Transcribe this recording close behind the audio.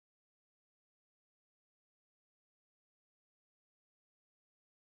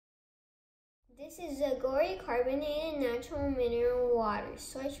This is Zagori carbonated natural mineral water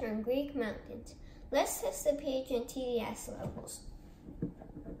sourced from Greek mountains. Let's test the pH and TDS levels.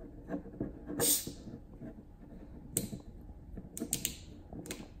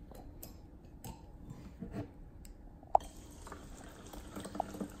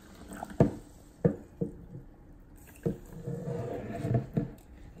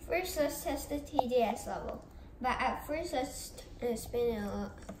 First, let's test the TDS level. But at first, let's spin it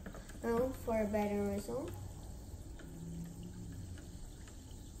around for a better result.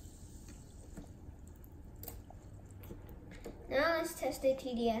 Now let's test the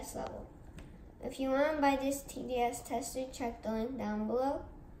TDS level. If you want to buy this TDS tester, check the link down below.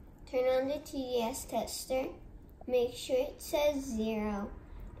 Turn on the TDS tester, make sure it says 0,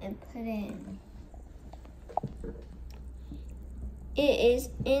 and put it in. It is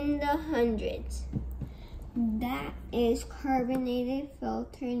in the hundreds. That is carbonated,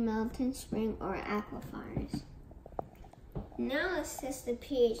 filtered, mountain spring, or aquifers. Now let's test the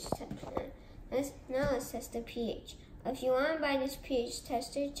pH tester. Now let's test the pH. If you want to buy this pH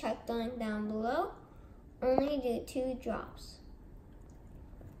tester, check the link down below. Only do 2 drops.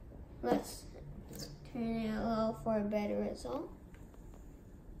 Let's turn it low for a better result.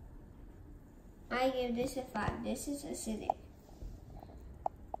 I give this a 5. This is acidic.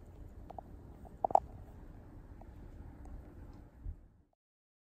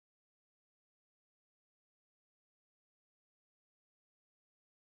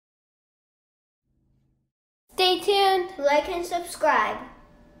 Stay tuned, like and subscribe.